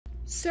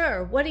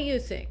Sir, what do you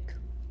think?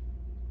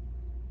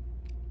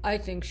 I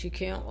think she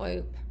can't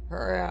wipe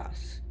her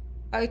ass.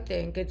 I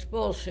think it's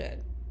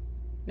bullshit.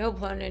 No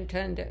pun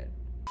intended.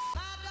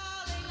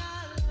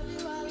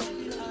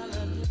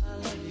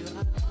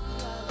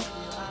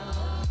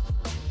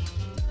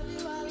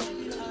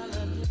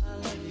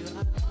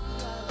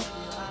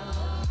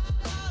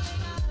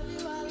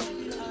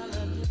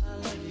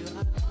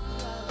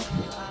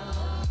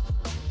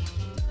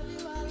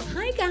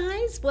 Hi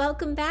guys,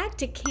 welcome back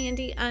to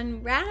Candy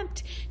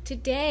Unwrapped.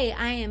 Today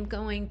I am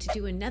going to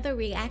do another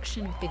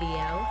reaction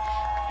video,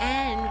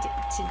 and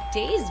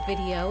today's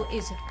video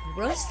is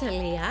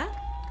Rosalia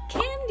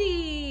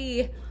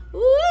Candy.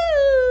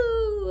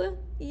 Woo!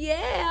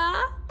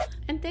 Yeah!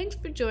 And thanks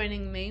for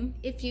joining me.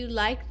 If you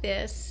like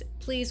this,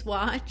 please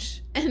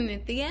watch. And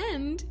at the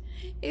end,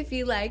 if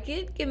you like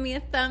it, give me a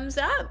thumbs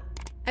up.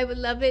 I would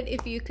love it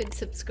if you could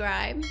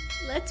subscribe.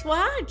 Let's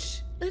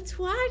watch. Let's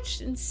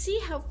watch and see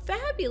how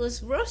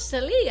fabulous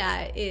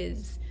Rosalia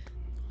is.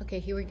 Okay,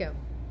 here we go.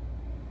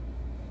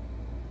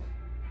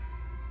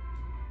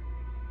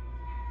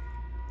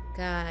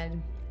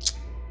 God,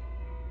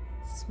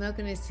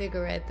 smoking a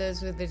cigarette,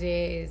 those were the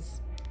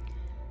days.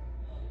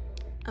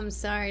 I'm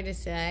sorry to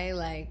say,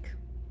 like,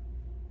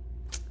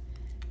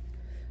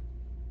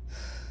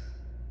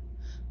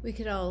 we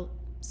could all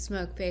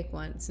smoke fake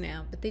ones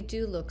now, but they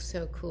do look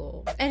so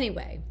cool.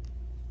 Anyway,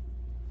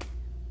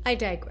 I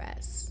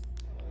digress.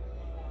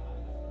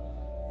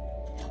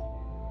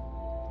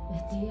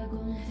 Vestida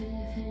con eje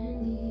de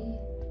Candy,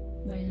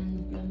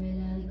 bailando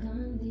plamela de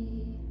Candy,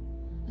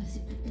 así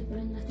tú te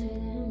prendaste de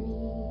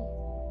mí,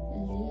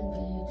 el día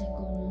que yo te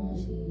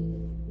conocí.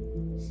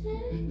 Sé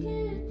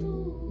que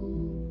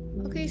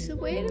tú. Okay, so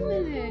wait a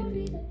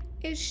minute.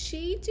 Is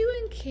she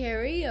doing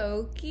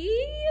karaoke?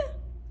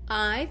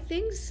 I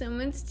think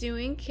someone's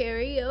doing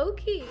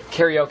karaoke.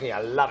 Karaoke, I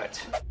love it.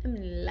 I'm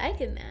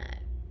liking that.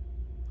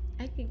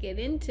 I could get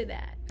into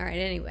that. All right,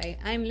 anyway,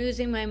 I'm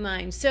losing my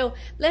mind. So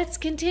let's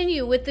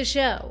continue with the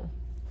show.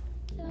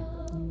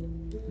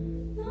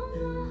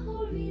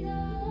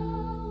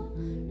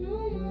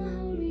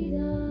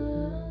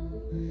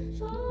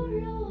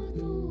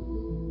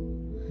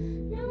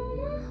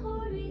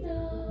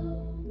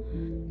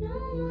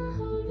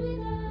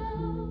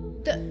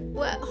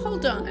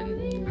 Hold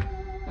on.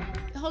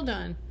 Hold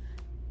on.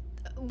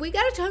 We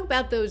got to talk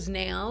about those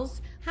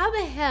nails. How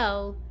the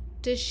hell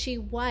does she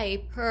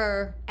wipe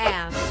her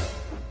ass?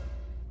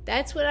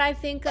 That's what I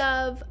think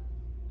of.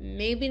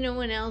 Maybe no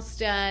one else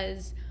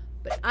does.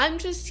 But I'm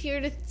just here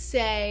to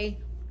say,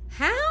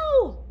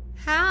 how?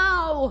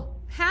 How?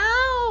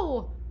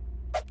 How?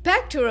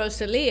 Back to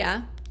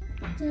Rosalia.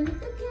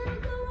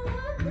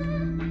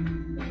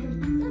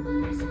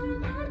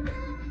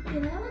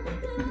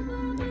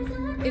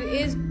 It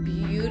is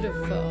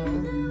beautiful.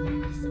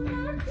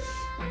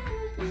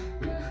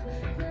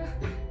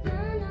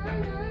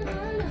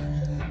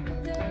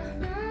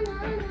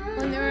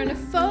 When they're in a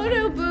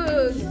photo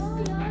booth,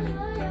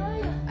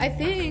 I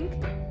think.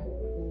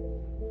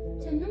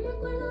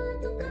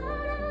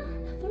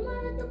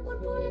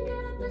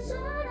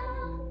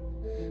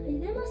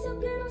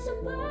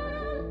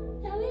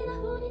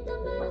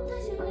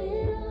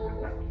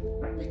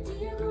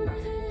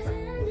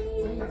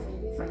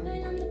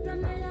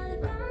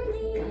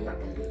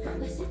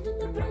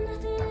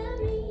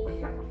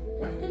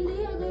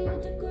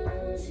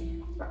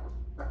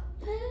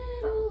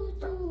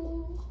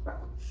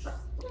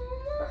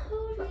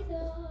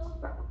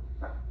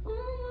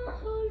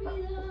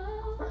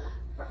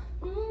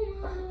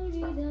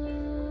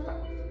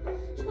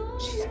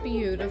 She's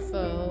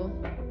beautiful.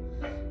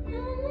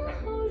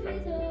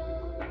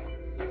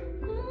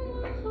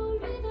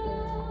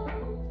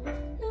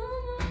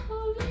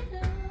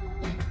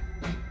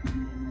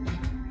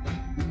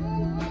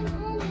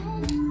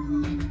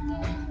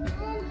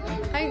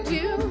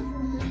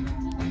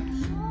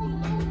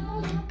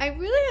 I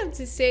really have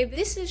to say,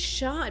 this is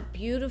shot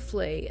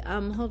beautifully.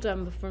 Hold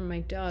on before my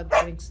dog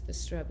drinks the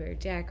strawberry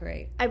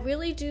daiquiri. I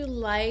really do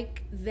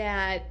like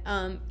that.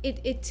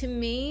 To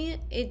me,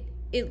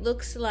 it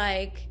looks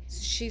like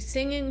she's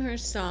singing her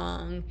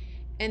song,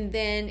 and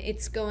then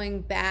it's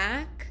going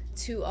back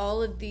to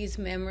all of these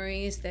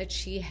memories that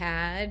she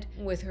had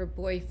with her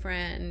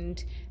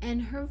boyfriend,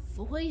 and her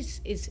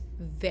voice is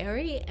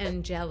very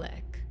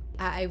angelic.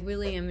 I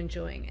really am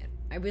enjoying it.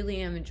 I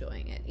really am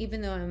enjoying it,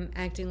 even though I'm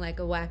acting like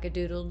a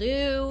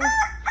wackadoodle-doo.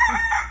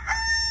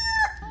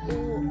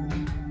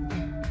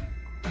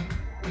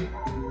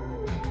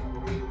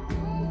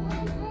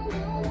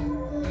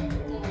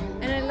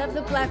 And I love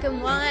the black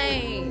and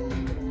white.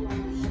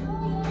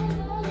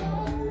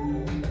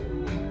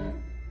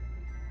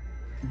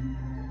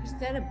 Is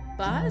that a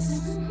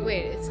bus?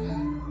 Wait, it's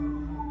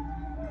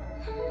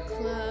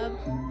club.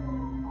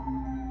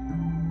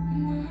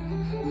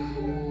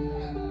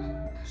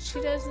 She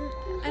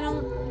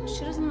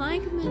doesn't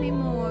like him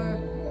anymore.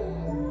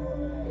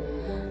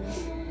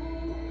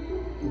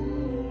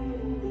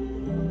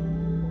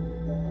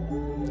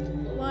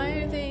 Why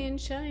are they in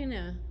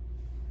China?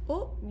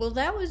 Oh, well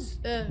that was,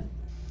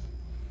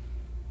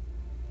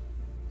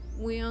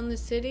 We Own the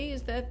City?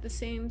 Is that the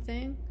same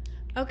thing?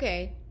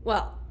 Okay,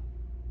 well,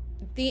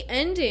 the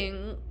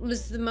ending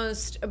was the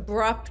most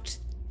abrupt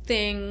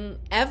thing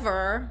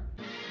ever.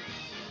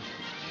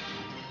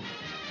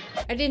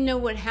 I didn't know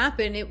what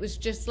happened. It was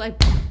just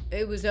like,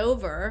 it was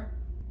over.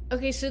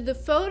 Okay, so the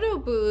photo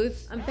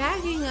booth, I'm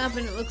backing up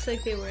and it looks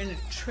like they were in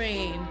a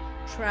train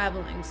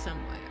traveling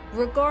somewhere.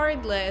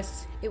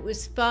 Regardless, it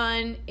was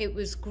fun. It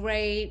was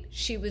great.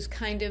 She was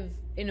kind of,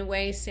 in a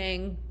way,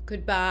 saying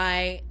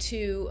goodbye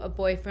to a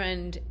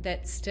boyfriend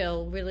that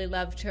still really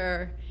loved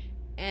her.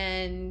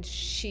 And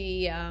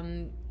she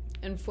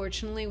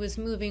unfortunately was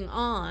moving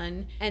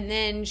on. And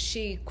then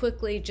she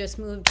quickly just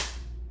moved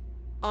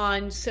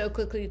on so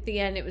quickly at the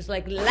end. It was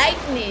like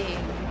lightning.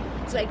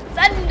 It's like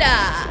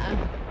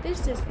thunder.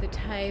 This is the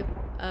type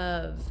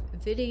of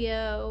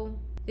video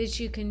that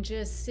you can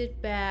just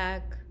sit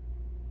back,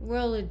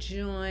 roll a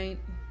joint,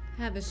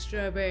 have a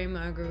strawberry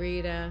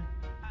margarita,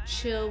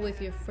 chill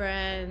with your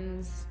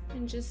friends,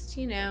 and just,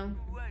 you know,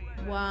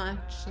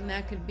 watch. And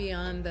that could be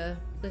on the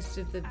list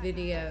of the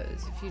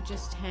videos if you're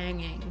just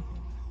hanging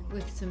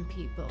with some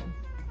people.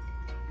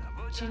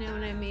 Do you know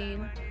what I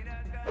mean?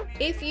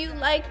 If you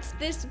liked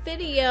this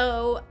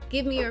video,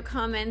 give me your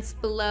comments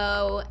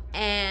below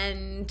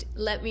and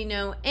let me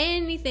know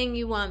anything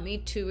you want me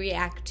to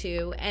react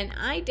to, and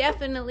I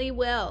definitely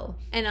will.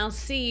 And I'll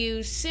see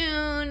you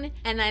soon,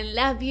 and I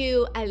love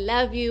you, I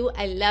love you,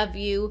 I love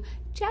you.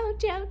 Ciao,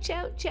 ciao,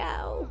 ciao,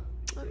 ciao.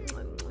 Ciao,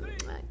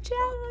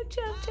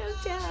 ciao, ciao,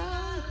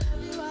 ciao.